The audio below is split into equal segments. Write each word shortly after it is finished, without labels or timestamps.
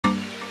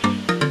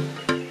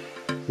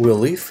We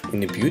live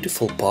in a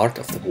beautiful part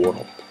of the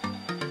world.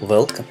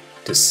 Welcome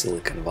to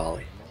Silicon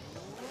Valley.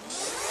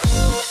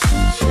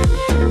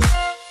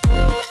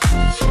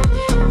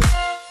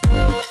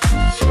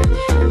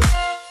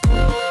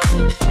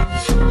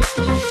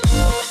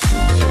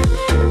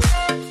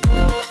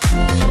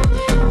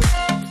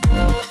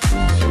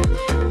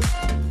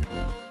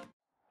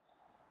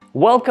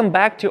 Welcome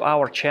back to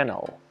our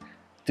channel.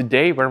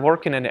 Today we're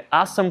working on an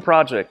awesome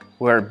project.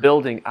 We're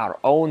building our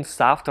own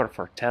software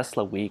for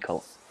Tesla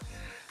vehicles.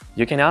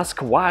 You can ask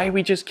why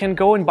we just can't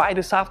go and buy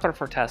the software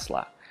for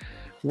Tesla.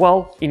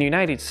 Well, in the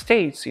United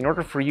States, in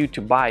order for you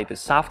to buy the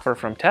software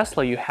from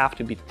Tesla, you have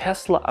to be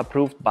Tesla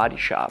approved body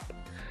shop.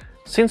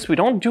 Since we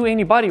don't do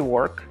any body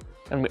work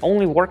and we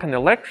only work on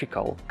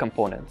electrical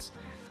components,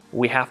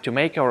 we have to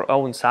make our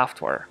own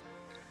software.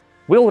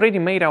 We already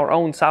made our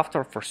own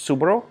software for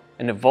Subaru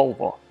and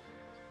Volvo.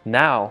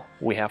 Now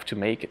we have to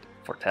make it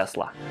for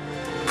Tesla.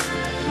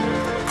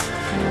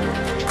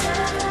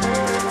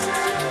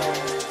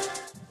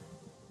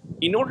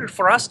 In order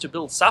for us to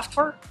build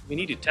software, we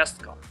need a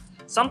test car.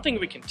 Something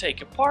we can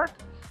take apart,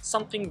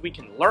 something we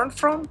can learn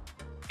from,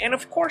 and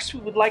of course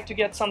we would like to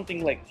get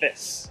something like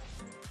this.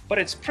 But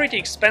it's pretty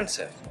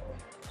expensive.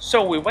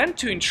 So we went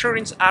to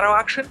Insurance Auto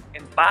Auction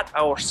and bought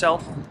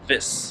ourselves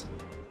this.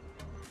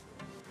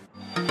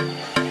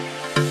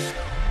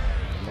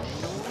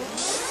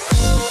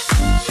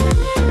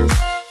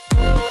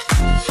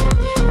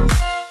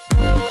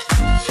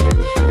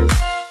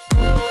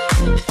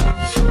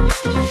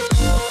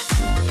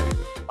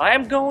 I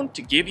am going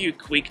to give you a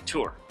quick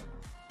tour.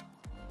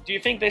 Do you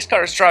think this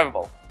car is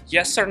drivable?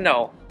 Yes or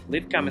no?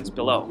 Leave comments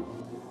below.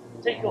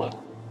 Take a look.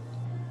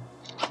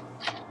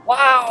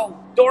 Wow!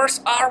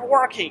 Doors are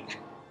working!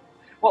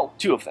 Well,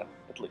 two of them,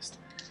 at least.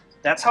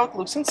 That's how it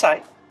looks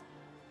inside.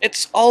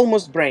 It's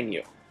almost brand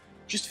new.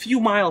 Just a few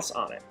miles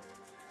on it.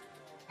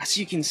 As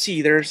you can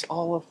see, there's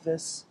all of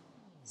this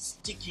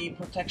sticky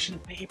protection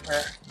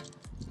paper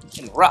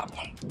and wrap.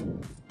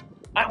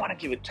 I want to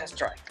give it a test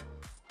drive.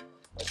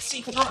 Let's see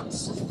if it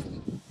runs.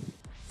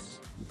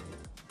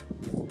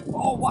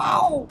 Oh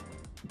wow!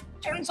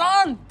 Turns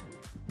on!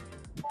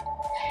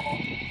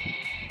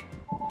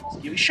 Let's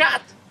give it a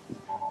shot.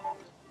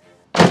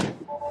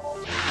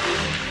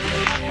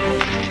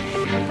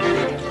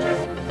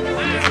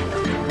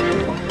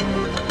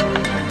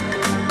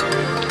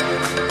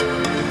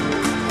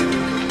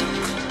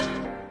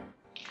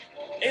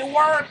 It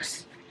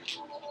works!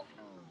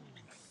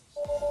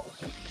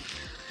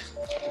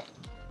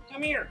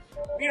 Come here.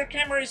 Rear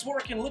camera is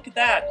working, look at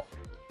that.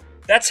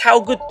 That's how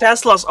good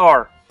Teslas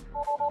are.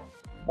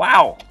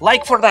 Wow,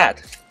 like for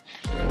that.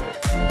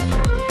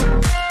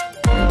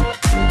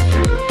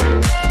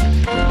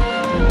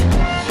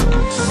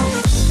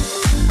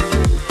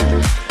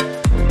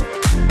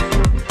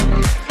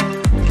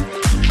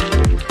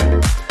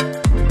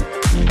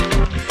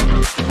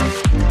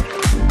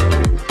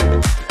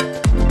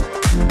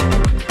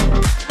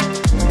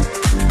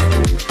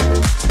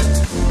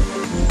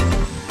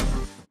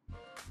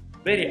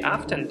 Very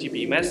often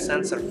TPMS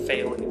sensor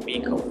fail in a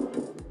vehicle.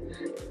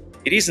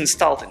 It is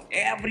installed in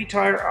every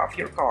tire of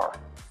your car.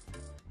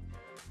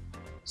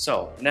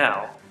 So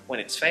now, when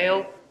it's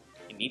failed,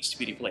 it needs to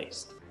be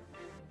replaced.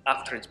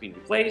 After it's been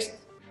replaced,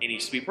 it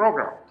needs to be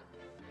programmed.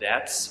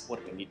 That's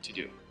what we need to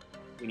do.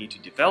 We need to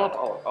develop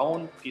our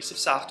own piece of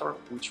software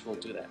which will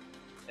do that.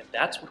 And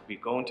that's what we're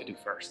going to do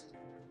first.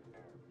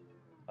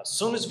 As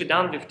soon as we're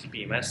done with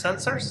TPMS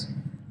sensors,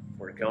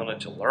 we're going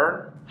to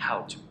learn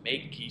how to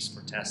make keys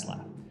for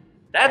Tesla.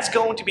 That's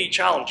going to be a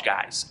challenge,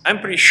 guys.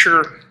 I'm pretty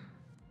sure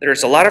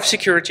there's a lot of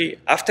security,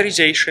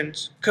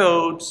 authorizations,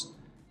 codes,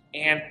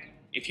 and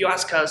if you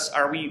ask us,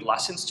 are we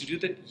licensed to do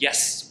that?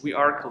 Yes, we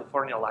are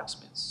California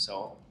locksmiths,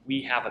 so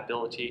we have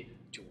ability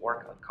to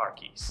work on car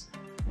keys.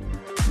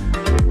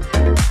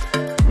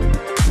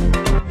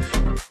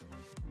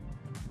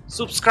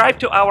 Subscribe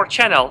to our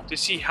channel to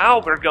see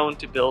how we're going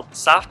to build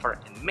software,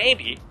 and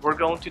maybe we're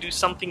going to do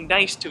something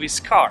nice to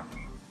this car.